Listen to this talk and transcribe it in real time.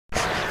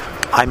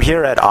I'm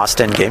here at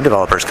Austin Game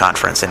Developers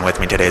Conference, and with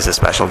me today is a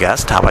special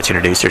guest. How about you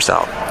introduce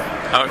yourself?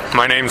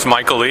 My name's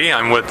Michael Lee.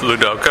 I'm with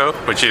Ludoko,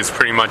 which is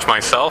pretty much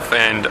myself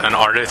and an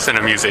artist and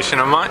a musician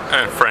of mine,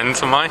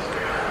 friends of mine.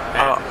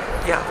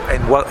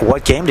 And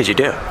what game did you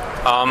do?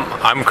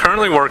 I'm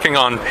currently working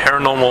on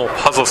Paranormal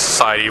Puzzle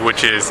Society,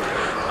 which is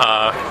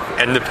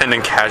an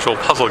independent casual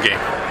puzzle game.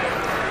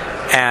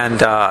 And,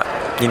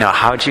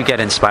 how did you get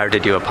inspired to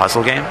do a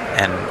puzzle game?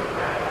 And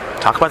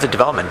talk about the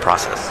development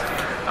process.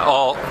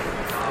 Well,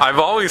 I've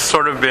always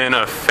sort of been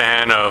a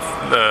fan of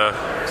the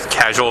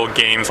casual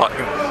games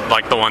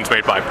like the ones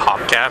made by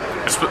PopCap,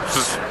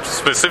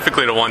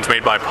 specifically the ones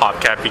made by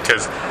PopCap,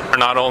 because they're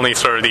not only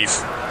sort of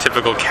these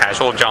typical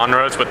casual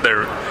genres, but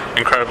they're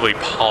incredibly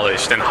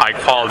polished and high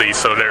quality,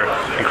 so they're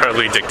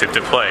incredibly addictive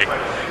to play.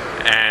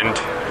 And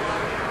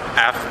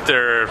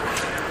after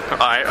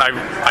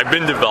I've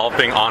been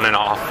developing on and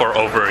off for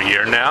over a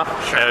year now.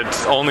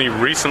 It's only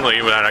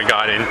recently that I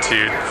got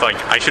into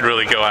I should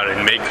really go out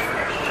and make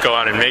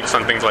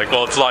something.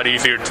 It's a lot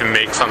easier to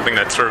make something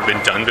that's sort of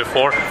been done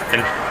before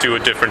and do a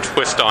different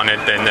twist on it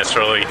than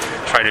necessarily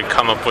try to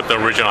come up with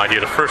the original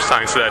idea the first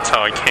time. So that's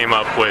how I came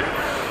up with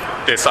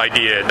this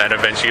idea that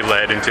eventually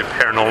led into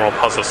Paranormal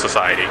Puzzle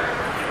Society.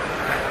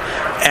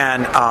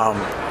 And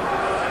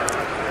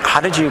how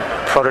did you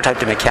prototype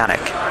the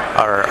mechanic?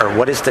 Or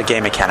what is the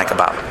game mechanic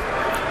about?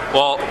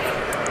 Well,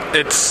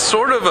 it's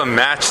sort of a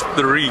match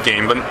 3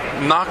 game, but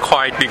not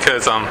quite,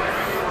 because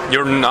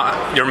you're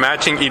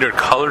matching either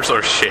colors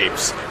or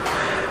shapes,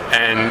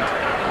 and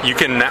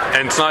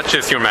it's not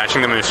just you're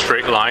matching them in a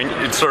straight line.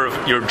 It's sort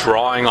of you're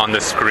drawing on the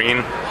screen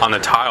on the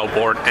tile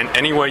board, and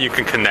any way you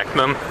can connect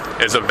them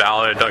is a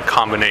valid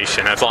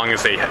combination, as long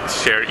as they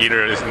share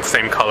either the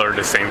same color or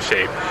the same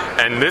shape.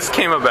 And this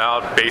came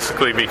about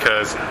basically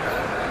because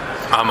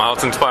I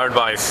was inspired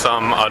by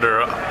some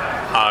other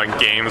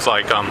games,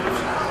 like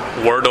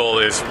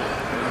Wordle is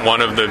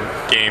one of the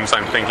games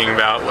I'm thinking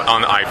about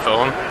on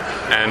iPhone.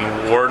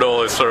 And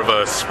Wordle is sort of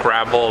a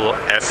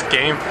Scrabble-esque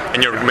game,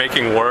 and you're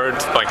making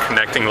words by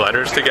connecting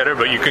letters together,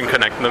 but you can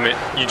connect them.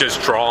 You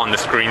just draw on the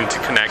screen to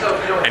connect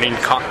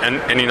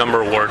any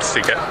number of letters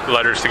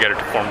together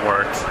to form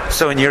words.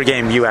 So in your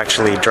game, you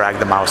actually drag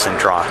the mouse and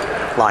draw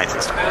lines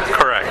and stuff.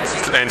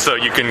 Correct. And so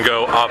you can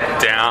go up,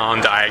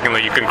 down,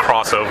 diagonally. You can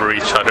cross over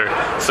each other.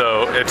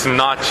 So it's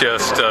not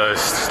just a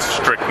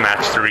strict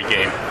match 3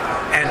 game.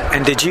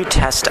 And did you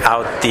test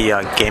out the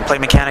gameplay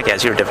mechanic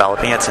as you were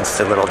developing it, since it's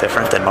a little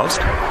different than most?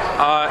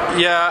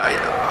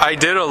 Yeah, I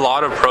did a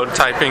lot of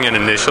prototyping and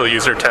initial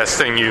user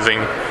testing using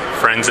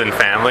friends and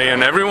family,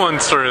 and everyone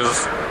sort of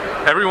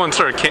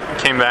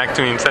came back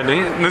to me and said,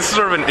 this is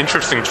sort of an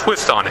interesting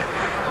twist on it.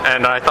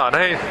 And I thought,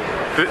 hey,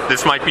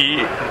 this might be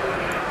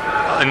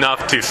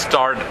enough to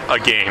start a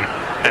game,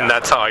 and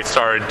that's how I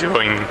started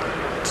doing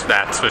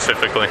that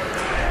specifically.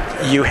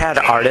 You had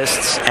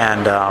artists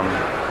and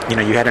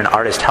you had an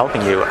artist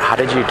helping you. How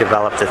did you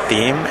develop the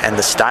theme and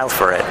the style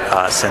for it,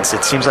 since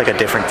it seems like a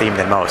different theme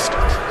than most?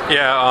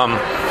 Yeah,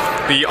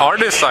 the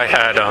artist I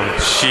had,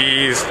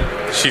 she's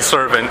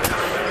sort of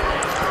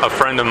a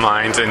friend of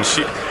mine, and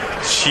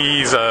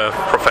she's a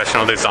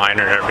professional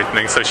designer and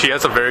everything, so she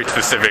has a very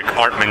specific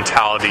art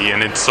mentality,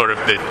 and it's sort of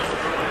the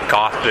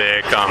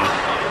gothic,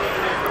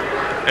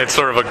 it's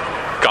sort of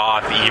a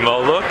goth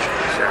emo look.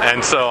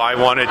 And so I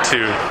wanted to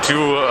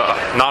do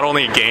not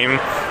only a game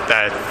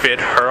that fit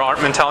her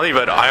art mentality,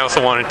 but I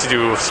also wanted to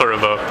do sort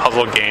of a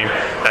puzzle game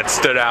that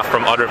stood out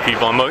from other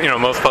people. And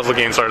most puzzle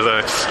games are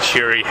the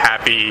cheery,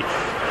 happy,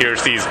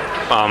 here's these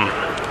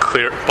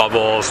clear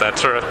bubbles, that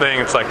sort of thing.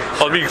 It's like,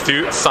 let me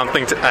do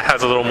something that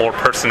has a little more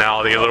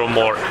personality, a little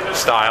more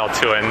style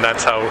to it, and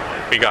that's how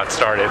we got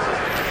started.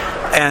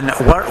 And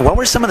what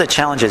were some of the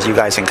challenges you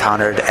guys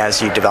encountered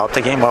as you developed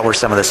the game? What were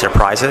some of the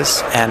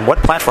surprises? And what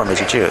platform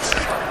did you choose?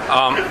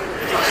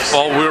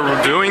 Well, we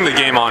were doing the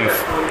game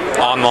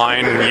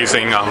online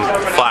using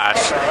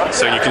Flash,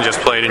 so you can just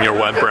play it in your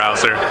web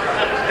browser.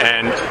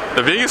 And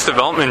the biggest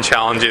development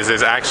challenges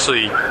is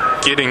actually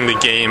getting the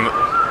game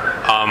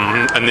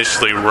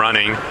initially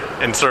running.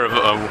 And sort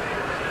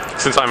of,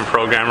 since I'm a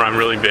programmer, I'm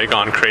really big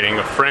on creating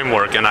a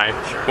framework, and I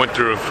went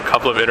through a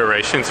couple of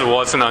iterations. It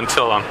wasn't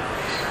until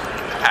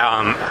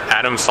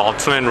Adam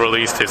Saltzman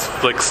released his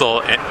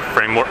Flixel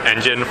framework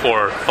engine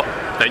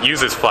that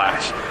uses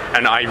Flash,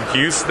 and I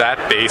used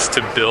that base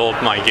to build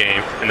my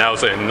game, and that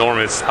was an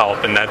enormous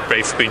help, and that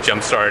basically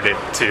jump-started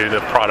it to the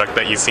product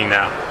that you see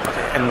now.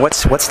 And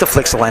what's the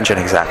Flixel engine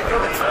exactly?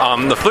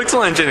 The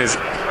Flixel engine is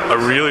a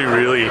really,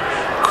 really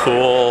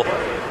cool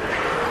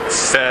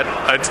set.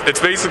 It's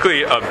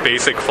basically a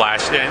basic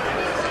Flash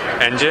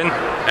engine,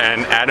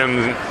 and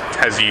Adam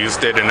has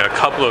used it in a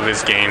couple of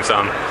his games.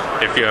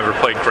 If you ever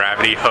played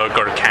Gravity Hook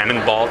or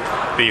Cannonball,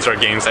 these are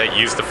games that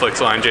use the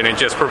Flixel engine. It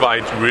just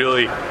provides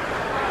really,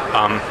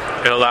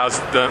 it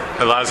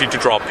allows you to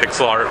draw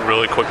pixel art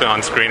really quickly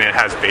on screen. It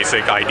has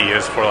basic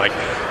ideas for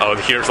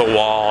here's a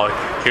wall,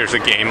 here's a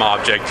game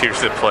object,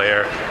 here's the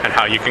player, and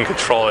how you can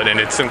control it. And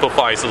it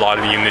simplifies a lot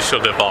of the initial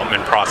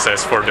development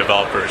process for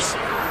developers.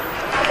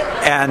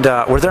 And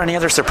were there any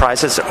other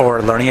surprises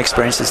or learning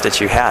experiences that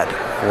you had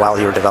while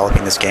you were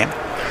developing this game?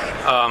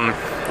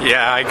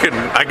 Yeah,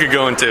 I could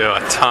go into a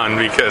ton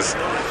because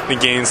the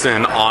game's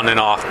been on and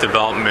off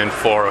development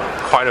for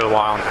quite a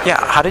while now.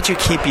 Yeah, how did you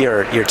keep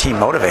your team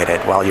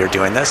motivated while you're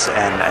doing this?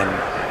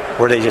 And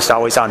were they just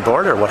always on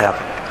board, or what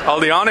happened? Well,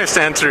 the honest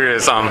answer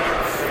is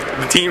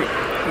the team.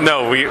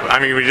 No, we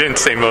didn't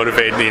stay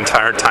motivated the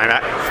entire time.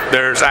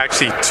 There's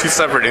actually two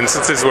separate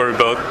instances where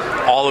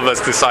all of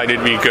us decided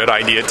it'd be a good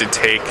idea to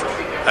take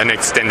an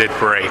extended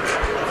break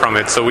from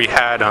it. So we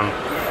had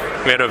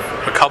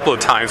a couple of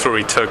times where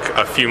we took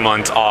a few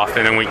months off,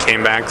 and then we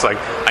came back. It's like,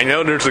 I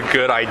know there's a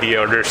good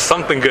idea, or there's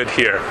something good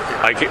here.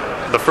 Like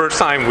the first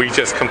time, we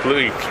just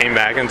completely came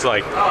back and it's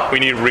like, we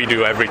need to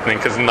redo everything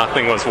because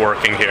nothing was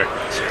working here.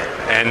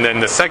 And then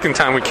the second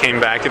time we came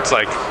back, it's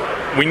like,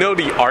 we know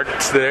the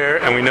art's there,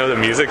 and we know the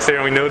music's there,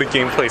 and we know the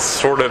gameplay's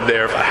sort of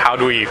there, but how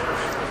do we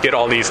get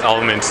all these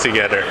elements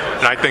together?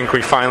 And I think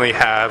we finally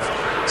have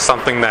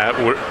something that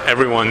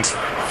everyone's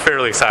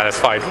fairly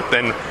satisfied with.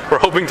 And we're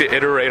hoping to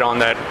iterate on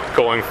that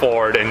going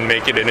forward and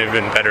make it an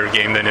even better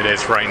game than it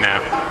is right now.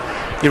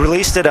 You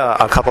released it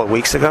a couple of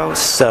weeks ago,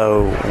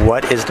 so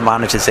what is the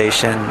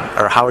monetization,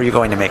 or how are you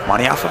going to make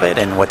money off of it,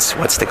 and what's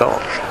the goal?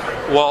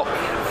 Well,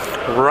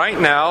 right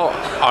now,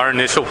 our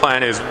initial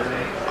plan is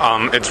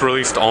it's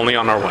released only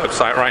on our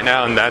website right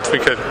now, and that's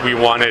because we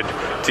wanted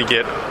to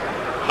get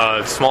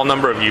a small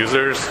number of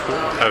users.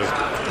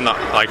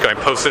 Like I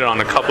posted it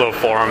on a couple of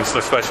forums,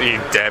 especially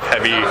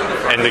dev-heavy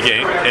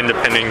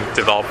independent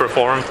developer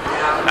forums,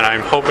 and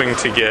I'm hoping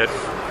to get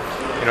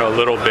a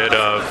little bit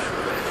of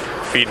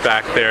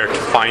feedback there to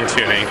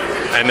fine-tuning,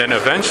 and then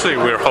eventually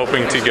we're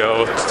hoping to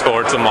go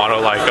towards a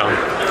model like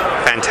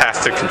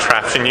fantastic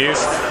contraption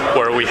use,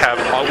 where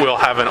we'll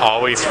have an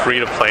always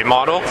free-to-play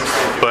model,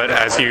 but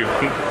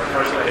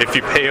if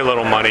you pay a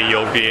little money,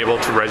 you'll be able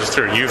to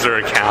register a user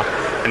account,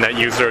 and that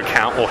user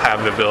account will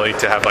have the ability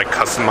to have like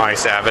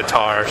customized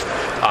avatars,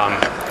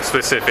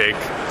 specific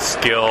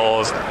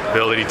skills,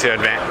 ability to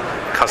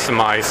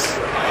customize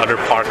other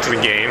parts of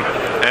the game,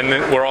 and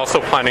then we're also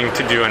planning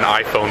to do an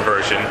iPhone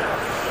version.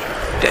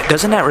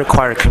 Doesn't that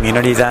require a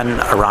community then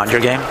around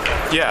your game?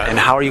 Yeah. And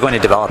how are you going to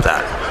develop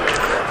that?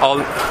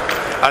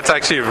 That's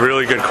actually a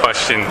really good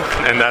question,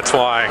 and that's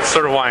why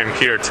I'm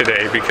here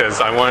today,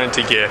 because I wanted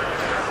to get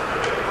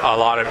a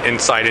lot of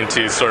insight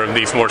into sort of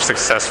these more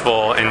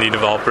successful indie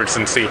developers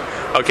and see,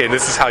 okay,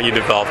 this is how you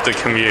develop the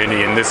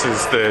community, and this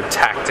is the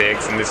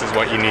tactics, and this is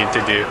what you need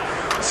to do.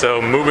 So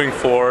moving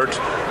forward,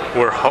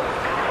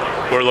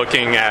 we're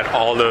looking at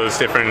all those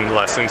different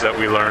lessons that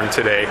we learned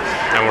today,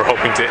 and we're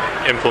hoping to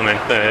implement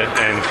that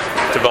and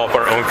develop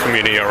our own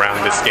community around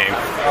this game.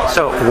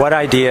 So what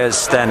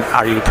ideas then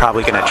are you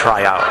probably going to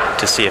try out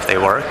to see if they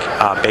work,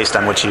 based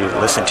on what you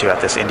listened to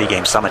at this Indie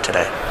Game Summit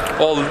today?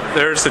 Well,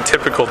 there's the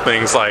typical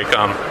things like,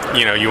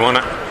 you want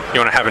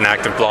to have an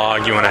active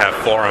blog, you want to have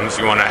forums,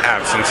 you want to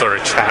have some sort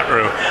of chat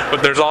room,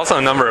 but there's also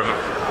a number of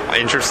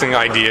interesting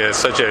ideas,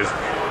 such as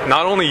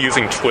not only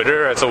using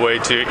Twitter as a way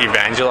to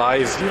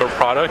evangelize your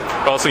product,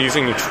 but also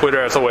using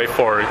Twitter as a way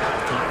for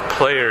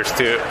players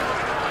to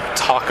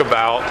talk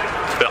about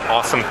the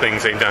awesome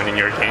things they've done in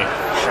your game.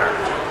 Sure.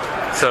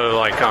 So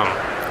like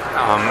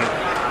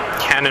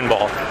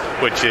Cannonball,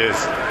 which is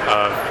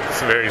a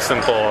very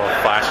simple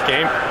Flash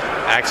game.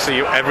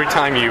 Actually, every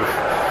time you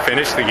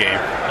finish the game,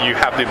 you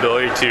have the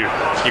ability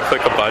you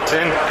click a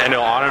button and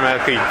it'll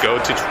automatically go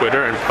to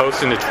Twitter and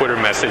post in the Twitter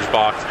message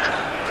box,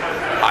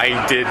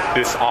 I did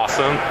this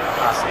awesome,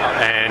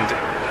 and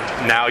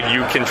now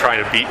you can try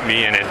to beat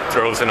me, and it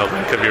throws in a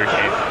link of your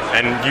game.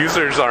 And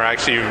users are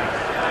actually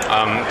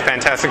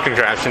Fantastic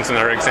Contraptions,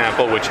 another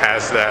example, which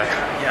has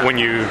that when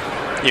you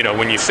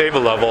save a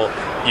level,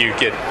 you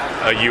get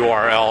a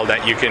URL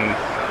that you can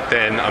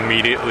then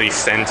immediately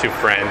send to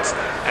friends,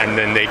 and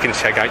then they can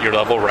check out your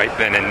level right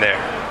then and there.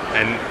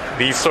 And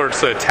these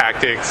sorts of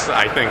tactics,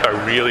 I think, are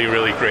really,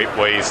 really great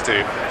ways to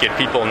get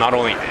people not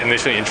only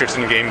initially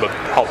interested in the game, but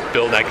help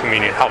build that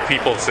community, help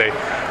people say,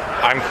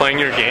 I'm playing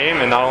your game,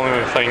 and not only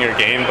am I playing your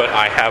game, but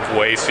I have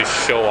ways to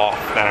show off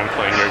that I'm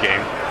playing your game.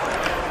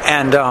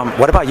 And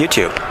what about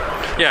YouTube?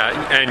 Yeah,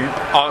 and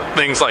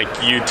things like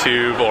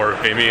YouTube or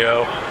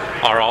Vimeo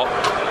are all,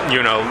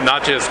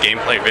 not just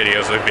gameplay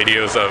videos, but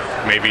videos of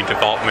maybe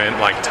development,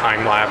 like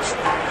time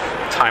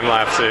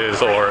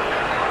lapses, or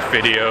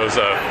videos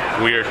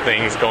of weird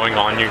things going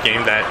on in your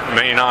game that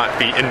may not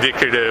be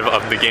indicative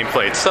of the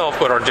gameplay itself,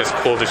 but are just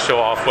cool to show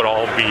off what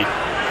all be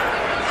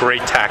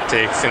great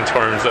tactics in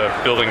terms of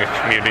building a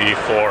community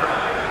for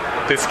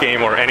this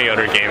game or any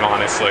other game,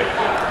 honestly.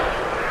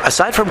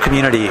 Aside from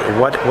community,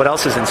 what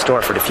else is in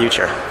store for the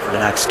future, for the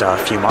next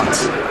few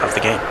months of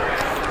the game?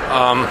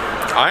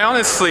 I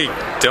honestly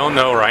don't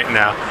know right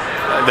now.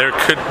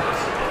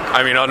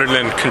 Other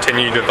than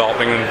continue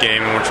developing the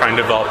game, and we're trying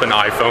to develop an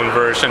iPhone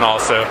version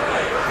also,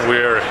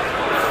 we're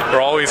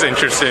always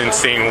interested in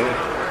seeing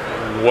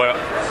what,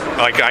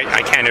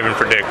 I can't even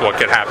predict what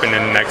could happen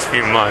in the next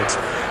few months.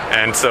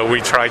 And so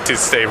we try to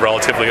stay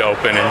relatively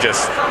open and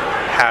just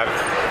have,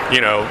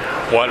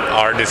 what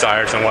our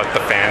desires and what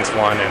the fans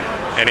want,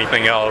 and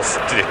anything else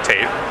to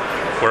dictate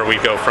where we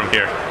go from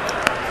here.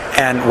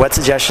 And what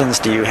suggestions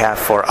do you have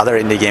for other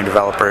indie game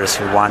developers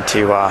who want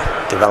to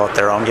develop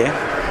their own game?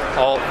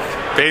 Well,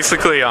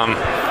 basically,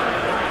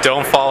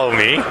 don't follow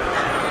me.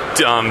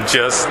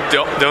 Just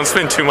don't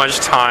spend too much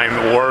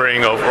time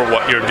worrying over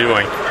what you're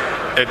doing.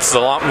 It's a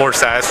lot more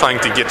satisfying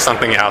to get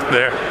something out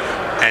there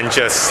and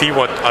just see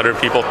what other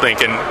people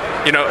think. And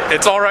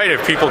it's all right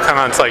if people come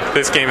out and it's like,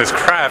 this game is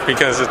crap,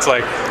 because it's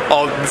like,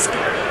 oh,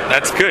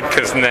 that's good,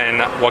 because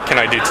then what can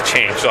I do to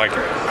change? Like,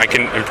 I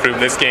can improve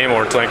this game,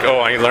 or it's like, oh,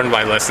 I learned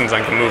my lessons,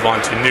 I can move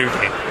on to a new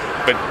game.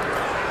 But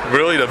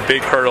really the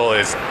big hurdle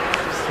is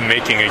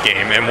making a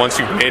game, and once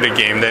you've made a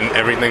game, then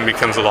everything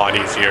becomes a lot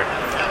easier.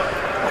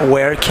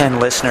 Where can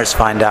listeners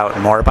find out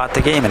more about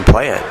the game and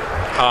play it?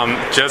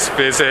 Just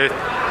visit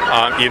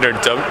either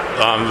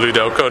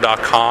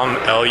ludoko.com,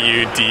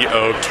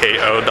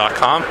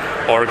 ludoko.com,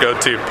 or go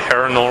to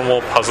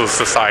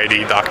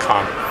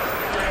paranormalpuzzlesociety.com.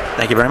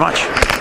 Thank you very much.